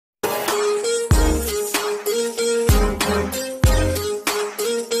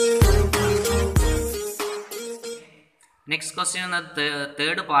next question in the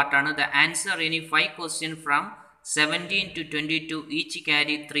third part ആണ് the answer any 5 question from 17 to 22 each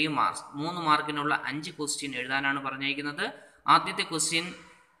carry 3 marks 3 മാർക്കിനുള്ള 5 question എഴുതാനാണ് പറഞ്ഞിരിക്കുന്നത്. ആദ്യത്തെ question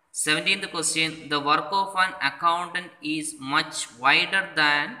 17th question the work of an accountant is much wider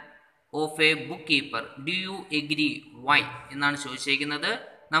than of a bookkeeper do you agree why എന്നാണ് ചോദിച്ചിരിക്കുന്നത്.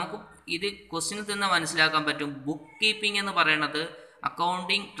 നമുക്ക് ഇത് ക്വസ്റ്റ്യനിൽ നിന്ന് മനസ്സിലാക്കാൻ പറ്റും ബുക്ക് കീപ്പിംഗ് എന്ന് പറയുന്നത്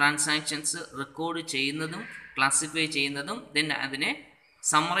അക്കൗണ്ടിങ് ട്രാൻസാക്ഷൻസ് റെക്കോർഡ് ചെയ്യുന്നതും ക്ലാസിഫൈ ചെയ്യുന്നതും ദെൻ അതിനെ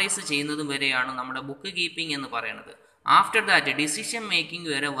സമ്മറൈസ് ചെയ്യുന്നതും വരെയാണ് നമ്മുടെ ബുക്ക് കീപ്പിംഗ് എന്ന് പറയുന്നത്. ആഫ്റ്റർ ദാറ്റ് ഡിസിഷൻ മേക്കിംഗ്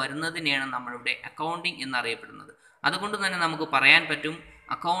വരെ വരുന്നതിനെയാണ് നമ്മളുടെ അക്കൗണ്ടിങ് എന്നറിയപ്പെടുന്നത്. അതുകൊണ്ട് തന്നെ നമുക്ക് പറയാൻ പറ്റും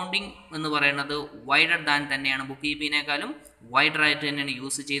അക്കൗണ്ടിങ് എന്ന് പറയുന്നത് വൈഡർ ദാൻ തന്നെയാണ്, ബുക്ക് കീപ്പിങ്ങിനേക്കാളും വൈഡർ ആയിട്ട് തന്നെയാണ്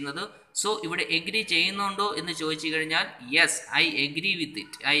യൂസ് ചെയ്യുന്നത്. സോ ഇവിടെ എഗ്രി ചെയ്യുന്നുണ്ടോ എന്ന് ചോദിച്ചു കഴിഞ്ഞാൽ yes I agree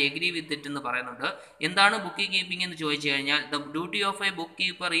with it എന്ന് പറയുന്നുണ്ട്. എന്താണ് ബുക്ക് കീപ്പിംഗ് എന്ന് ചോദിച്ചു കഴിഞ്ഞാൽ the duty of A book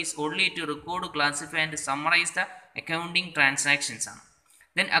keeper is only to record classify and summarise the accounting transactions ആണ്.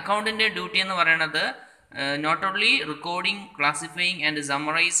 ദെൻ അക്കൗണ്ടിൻ്റെ ഡ്യൂട്ടി എന്ന് പറയുന്നത് not only recording classifying and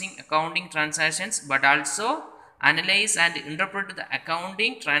summarising accounting transactions but also analyze and interpret the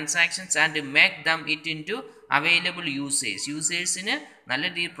accounting transactions and make them it into available യൂസേഴ്സിന് നല്ല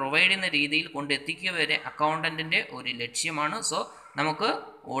രീതിയിൽ provide ചെയ്യുന്ന രീതിയിൽ കൊണ്ടെത്തിക്കുക വരെ അക്കൗണ്ടൻറ്റിൻ്റെ ഒരു ലക്ഷ്യമാണ്. സോ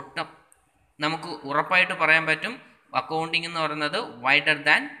നമുക്ക് ഉറപ്പായിട്ട് പറയാൻ പറ്റും അക്കൗണ്ടിങ് എന്ന് പറയുന്നത് വൈഡർ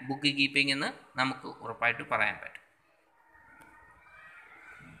ദാൻ ബുക്ക് കീപ്പിംഗ് എന്ന് നമുക്ക് ഉറപ്പായിട്ട് പറയാൻ പറ്റും.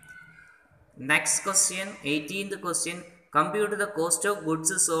 Next question 18th question compute the cost of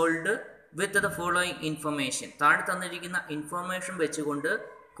goods sold with the following information. താഴെ തന്നിരിക്കുന്ന ഇൻഫർമേഷൻ വെച്ചുകൊണ്ട്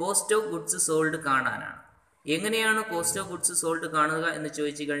കോസ്റ്റ് ഓഫ് ഗുഡ്സ് സോൾഡ് കാണാനാണ്. എങ്ങനെയാണ് കോസ്റ്റ് ഓഫ് ഗുഡ്സ് സോൾഡ് കാണുക എന്ന്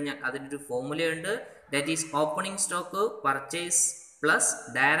ചോദിച്ചു കഴിഞ്ഞാൽ അതിനൊരു ഫോർമുലയുണ്ട്. That is opening stock purchase plus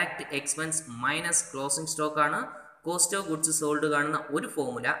direct expense minus closing stock ആണ് കോസ്റ്റ് ഓഫ് ഗുഡ്സ് സോൾഡ് കാണുന്ന ഒരു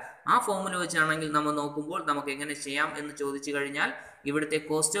ഫോർമുല. ആ ഫോർമുല വെച്ചാണെങ്കിൽ നമ്മൾ നോക്കുമ്പോൾ നമുക്ക് എങ്ങനെ ചെയ്യാം എന്ന് ചോദിച്ചു കഴിഞ്ഞാൽ ഇവിടുത്തെ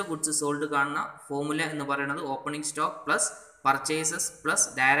കോസ്റ്റ് ഓഫ് ഗുഡ്സ് സോൾഡ് കാണുന്ന ഫോർമുല എന്ന് പറയുന്നത് opening stock plus purchases plus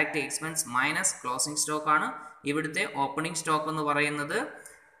direct expense minus closing stock ആണ്. ഇവിടുത്തെ ഓപ്പണിംഗ് സ്റ്റോക്ക് എന്ന് പറയുന്നത്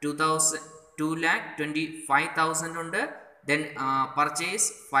 2,25,000 ഉണ്ട്. ദെൻ പർച്ചേസ്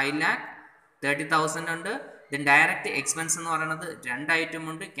 5,30,000 ഉണ്ട്. ദെൻ ഡയറക്റ്റ് എക്സ്പെൻസ് എന്ന് പറയുന്നത് 2 ഐറ്റം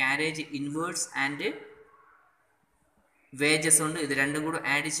ഉണ്ട്, ക്യാരേജ് ഇൻവേഴ്സ് ആൻഡ് വേജസ് ഉണ്ട്. ഇത് രണ്ടും കൂടെ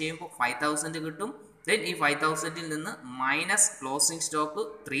ആഡ് ചെയ്യുമ്പോൾ 5,000 കിട്ടും. ദെൻ ഈ 5,000ൽ നിന്ന് മൈനസ് ക്ലോസിംഗ് സ്റ്റോക്ക്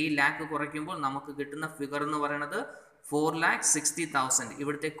 3 lakh കുറയ്ക്കുമ്പോൾ നമുക്ക് കിട്ടുന്ന ഫിഗർ എന്ന് പറയുന്നത് 4,60,000.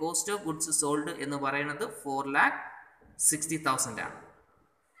 ഇവിടുത്തെ കോസ്റ്റ് ഓഫ് ഗുഡ്സ് സോൾഡ് എന്ന് പറയുന്നത് 4,60,000 ആണ്.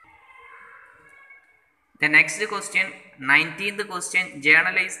 The next question 19th question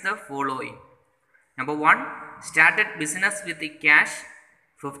journalize the following. Number 1 started business with cash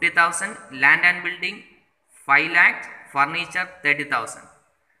 50,000, land and building 5 lakh, furniture 30,000.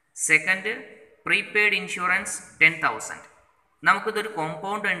 Second prepaid insurance 10,000. നമുക്കിതൊരു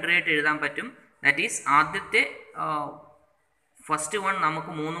കോമ്പൗണ്ട് എൻട്രി ആയിട്ട് എഴുതാൻ പറ്റും. ദാറ്റ് ഈസ് ആദ്യത്തെ ഫസ്റ്റ് വൺ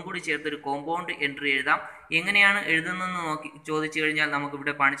നമുക്ക് മൂന്നും കൂടി ചേർത്തൊരു കോമ്പൗണ്ട് എൻട്രി എഴുതാം. എങ്ങനെയാണ് എഴുതുന്നതെന്ന് ചോദിച്ചു കഴിഞ്ഞാൽ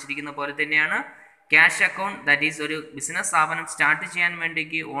നമുക്കിവിടെ കാണിച്ചിരിക്കുന്ന പോലെ തന്നെയാണ്. ക്യാഷ് അക്കൗണ്ട് ദാറ്റ് ഈസ് ഒരു ബിസിനസ് സ്ഥാപനം സ്റ്റാർട്ട് ചെയ്യാൻ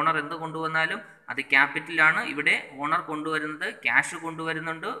വേണ്ടിക്ക് ഓണർ എന്ത് കൊണ്ടുവന്നാലും അത് ക്യാപിറ്റലാണ്. ഇവിടെ ഓണർ കൊണ്ടുവരുന്നത് ക്യാഷ്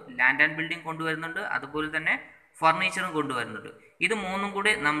കൊണ്ടുവരുന്നുണ്ട്, ലാൻഡ് ആൻഡ് ബിൽഡിംഗ് കൊണ്ടുവരുന്നുണ്ട്, അതുപോലെ തന്നെ ഫർണിച്ചറും കൊണ്ടുവരുന്നുണ്ട്. ഇത് മൂന്നും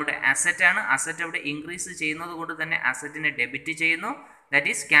കൂടെ നമ്മുടെ അസറ്റാണ്. അസറ്റ് അവിടെ ഇൻക്രീസ് ചെയ്യുന്നത് കൊണ്ട് തന്നെ അസറ്റിനെ ഡെബിറ്റ് ചെയ്യുന്നു. That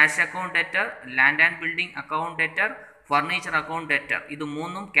is cash account debtor, land and building account debtor, furniture account debtor. ഇത്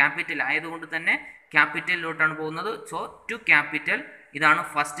മൂന്നും ക്യാപിറ്റൽ ആയതുകൊണ്ട് തന്നെ ക്യാപിറ്റലിലോട്ടാണ് പോകുന്നത്. സോ ടു ക്യാപിറ്റൽ ഇതാണ്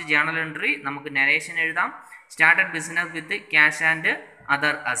ഫസ്റ്റ് ജേണൽ എൻട്രി. നമുക്ക് നരേഷൻ എഴുതാം. Started business with cash and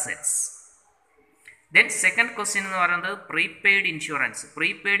other assets. Then second question എന്ന് പറയുന്നത് പ്രീപെയ്ഡ് ഇൻഷുറൻസ്.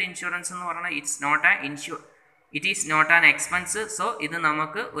 പ്രീപെയ്ഡ് ഇൻഷുറൻസ് എന്ന് പറയുന്നത് it is not an expense. So ഇത്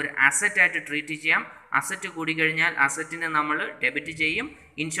നമുക്ക് ഒരു അസറ്റ് ആയിട്ട് ട്രീറ്റ് ചെയ്യാം. അസറ്റ് കൂടി കഴിഞ്ഞാൽ അസറ്റിനെ നമ്മൾ ഡെബിറ്റ് ചെയ്യും.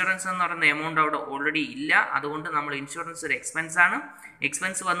 ഇൻഷുറൻസ് എന്ന് പറയുന്ന എമൗണ്ട് അവിടെ ഓൾറെഡി ഇല്ല, അതുകൊണ്ട് നമ്മൾ ഇൻഷുറൻസ് ഒരു എക്സ്പെൻസ് ആണ്.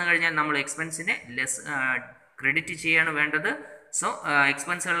 എക്സ്പെൻസ് വന്നു കഴിഞ്ഞാൽ നമ്മൾ എക്സ്പെൻസിനെ ക്രെഡിറ്റ് ചെയ്യാണ് വേണ്ടത്. സോ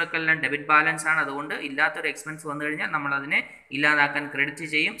എക്സ്പെൻസുകൾക്കെല്ലാം ഡെബിറ്റ് ബാലൻസ് ആണ്, അതുകൊണ്ട് ഇല്ലാത്തൊരു എക്സ്പെൻസ് വന്നു കഴിഞ്ഞാൽ നമ്മൾ അതിനെ ഇല്ലാതാക്കാൻ ക്രെഡിറ്റ്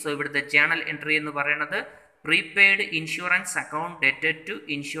ചെയ്യും. സോ ഇവിടുത്തെ ജേണൽ എൻട്രി എന്ന് പറയുന്നത് prepaid insurance account ഡെറ്റഡ് to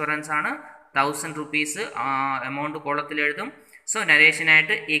insurance ആണ്. 1,000 rupees എമൗണ്ട് കോളത്തിൽ എഴുതും. So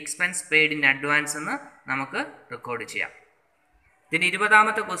നരേഷനായിട്ട് expense paid in advance എന്ന് നമുക്ക് റെക്കോർഡ് ചെയ്യാം. ഇതിന്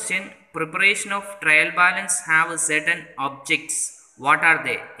 20th question preparation of trial balance have certain objects what are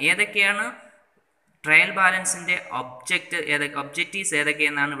they. ഏതൊക്കെയാണ് ട്രയൽ ബാലൻസിൻ്റെ ഒബ്ജക്റ്റീവ്സ്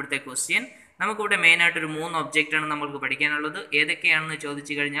ഏതൊക്കെയെന്നാണ് ഇവിടുത്തെ ക്വസ്റ്റ്യൻ. നമുക്കിവിടെ മെയിനായിട്ടൊരു 3 ഒബ്ജക്റ്റാണ് നമ്മൾക്ക് പഠിക്കാനുള്ളത്. ഏതൊക്കെയാണെന്ന്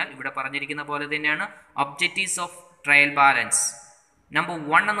ചോദിച്ചു കഴിഞ്ഞാൽ ഇവിടെ പറഞ്ഞിരിക്കുന്ന പോലെ തന്നെയാണ് objectives of trial balance. Number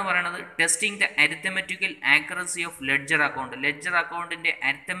 1 എന്ന് പറയുന്നത് testing the arithmetical accuracy of ledger account. Ledger അക്കൗണ്ടിൻ്റെ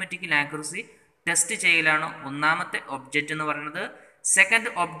അരിത്തമെറ്റിക്കൽ ആക്യുറസി ടെസ്റ്റ് ചെയ്യലാണ് ഒന്നാമത്തെ ഒബ്ജക്റ്റ് എന്ന് പറയുന്നത്.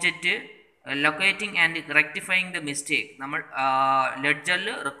 Second object locating and rectifying the mistake. നമ്മൾ ലെഡ്ജറിൽ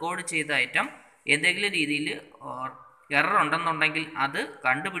റെക്കോർഡ് ചെയ്ത ഐറ്റം എന്തെങ്കിലും രീതിയിൽ എറർ ഉണ്ടെന്നുണ്ടെങ്കിൽ അത്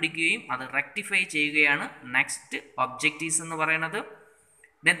കണ്ടുപിടിക്കുകയും അത് റെക്ടിഫൈ ചെയ്യുകയാണ് നെക്സ്റ്റ് ഒബ്ജക്റ്റീവ്സ് എന്ന് പറയുന്നത്.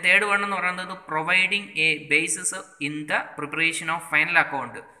 ദെൻ തേർഡ് വൺ എന്ന് പറയുന്നത് providing A basis in the preparation of final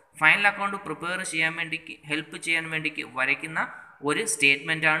account. Final account prepare ചെയ്യാൻ വേണ്ടി ഹെൽപ്പ് ചെയ്യാൻ വേണ്ടി വരയ്ക്കുന്ന ഒരു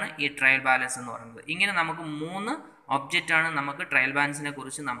സ്റ്റേറ്റ്മെൻ്റ് ആണ് ഈ ട്രയൽ ബാലൻസ് എന്ന് പറയുന്നത്. ഇങ്ങനെ നമുക്ക് 3 ഒബ്ജക്റ്റ് ആണ് നമുക്ക് ട്രയൽ ബാലൻസിനെ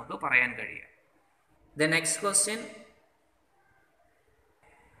കുറിച്ച് നമുക്ക് പറയാൻ കഴിയുക. The next question,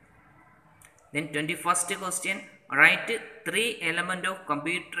 then 21st question, write 3 element of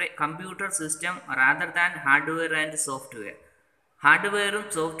computer system rather than hardware and software. ഹാർഡ്വെയറും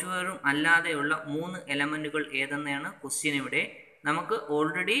സോഫ്റ്റ്വെയറും അല്ലാതെയുള്ള 3 എലമെൻറ്റുകൾ ഏതെന്നാണ് ക്വസ്റ്റ്യൻ. ഇവിടെ നമുക്ക്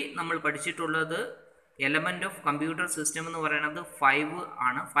ഓൾറെഡി നമ്മൾ പഠിച്ചിട്ടുള്ളത് എലമെൻറ്റ് ഓഫ് കമ്പ്യൂട്ടർ സിസ്റ്റം എന്ന് പറയുന്നത് 5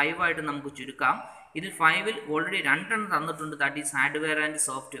 ആണ്. 5 ആയിട്ട് നമുക്ക് ചുരുക്കാം. ഇതിൽ 5ൽ ഓൾറെഡി 2 തന്നിട്ടുണ്ട്, that is hardware and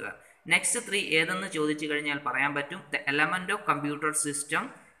software. Next 3 ഏതെന്ന് ചോദിച്ചു കഴിഞ്ഞാൽ പറയാൻ പറ്റും. The element of computer system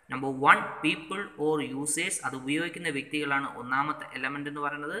number 1 people or users, അത് ഉപയോഗിക്കുന്ന വ്യക്തികളാണ് ഒന്നാമത്തെ എലമെൻ്റ് എന്ന്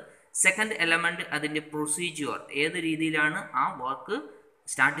പറയുന്നത്. സെക്കൻഡ് എലമെൻറ്റ് അതിൻ്റെ പ്രൊസീജിയർ, ഏത് രീതിയിലാണ് ആ വർക്ക്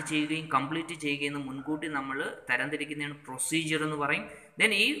സ്റ്റാർട്ട് ചെയ്യുകയും കംപ്ലീറ്റ് ചെയ്യുകയും മുൻകൂട്ടി നമ്മൾ തരംതിരിക്കുന്നതാണ് പ്രൊസീജിയർ എന്ന് പറയും.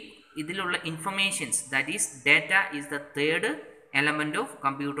 ദെൻ ഈ ഇതിലുള്ള informations, that is data is the third element of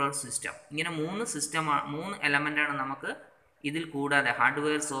computer system. ഇങ്ങനെ 3 എലമെൻ്റാണ് നമുക്ക് ഇതിൽ കൂടാതെ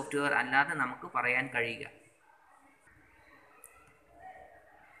ഹാർഡ്വെയർ സോഫ്റ്റ്വെയർ അല്ലാതെ നമുക്ക് പറയാൻ കഴിയുക.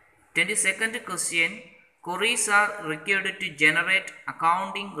 22nd question, queries are required to generate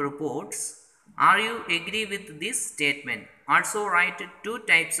accounting reports. Are you agree with this statement? Also write 2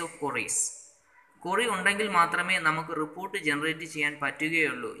 types of queries. Query ഉണ്ടെങ്കിൽ മാത്രമേ നമുക്ക് റിപ്പോർട്ട് ജനറേറ്റ് ചെയ്യാൻ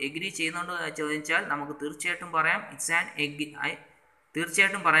പറ്റുകയുള്ളൂ. എഗ്രി ചെയ്യുന്നുണ്ടോ എന്ന് ചോദിച്ചാൽ നമുക്ക് തീർച്ചയായിട്ടും പറയാം ഇറ്റ്സ് ആൻ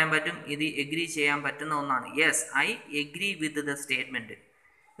തീർച്ചയായിട്ടും പറയാൻ പറ്റും ഇത് എഗ്രി ചെയ്യാൻ പറ്റുന്ന ഒന്നാണ്. Yes, I agree with the statement.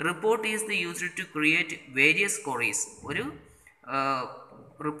 Report is the used to create various queries. ഒരു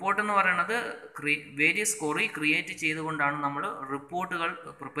റിപ്പോർട്ട് എന്ന് പറയുന്നത് വേരിയസ് ക്വറി ക്രിയേറ്റ് ചെയ്തുകൊണ്ടാണ് നമ്മൾ റിപ്പോർട്ടുകൾ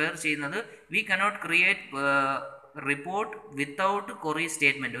പ്രിപ്പയർ ചെയ്യുന്നത്. We cannot create report without query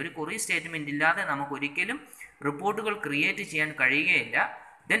statement. ഒരു ക്വറി സ്റ്റേറ്റ്മെൻറ്റ് ഇല്ലാതെ നമുക്ക് ഒരിക്കലും റിപ്പോർട്ടുകൾ ക്രിയേറ്റ് ചെയ്യാൻ കഴിയുകയില്ല.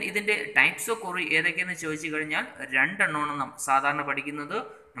 ദെൻ ഇതിൻ്റെ ടൈപ്സ് ഓഫ് ക്വറി ഏതൊക്കെയെന്ന് ചോദിച്ചു കഴിഞ്ഞാൽ 2 എണ്ണമാണ് സാധാരണ പഠിക്കുന്നത്.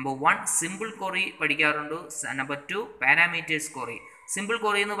 നമ്പർ 1 സിമ്പിൾ ക്വറി പഠിക്കാറുണ്ട്. Number 2 parameters query. Simple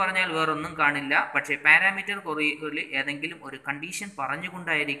query എന്ന് പറഞ്ഞാൽ വേറൊന്നും കാണില്ല, പക്ഷേ പാരാമീറ്റർ ക്വറിയിൽ ഏതെങ്കിലും ഒരു കണ്ടീഷൻ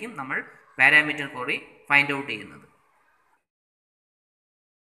പറഞ്ഞുകൊണ്ടായിരിക്കും നമ്മൾ പാരാമീറ്റർ ക്വറി ഫൈൻഡ് ഔട്ട് ചെയ്യുന്നത്.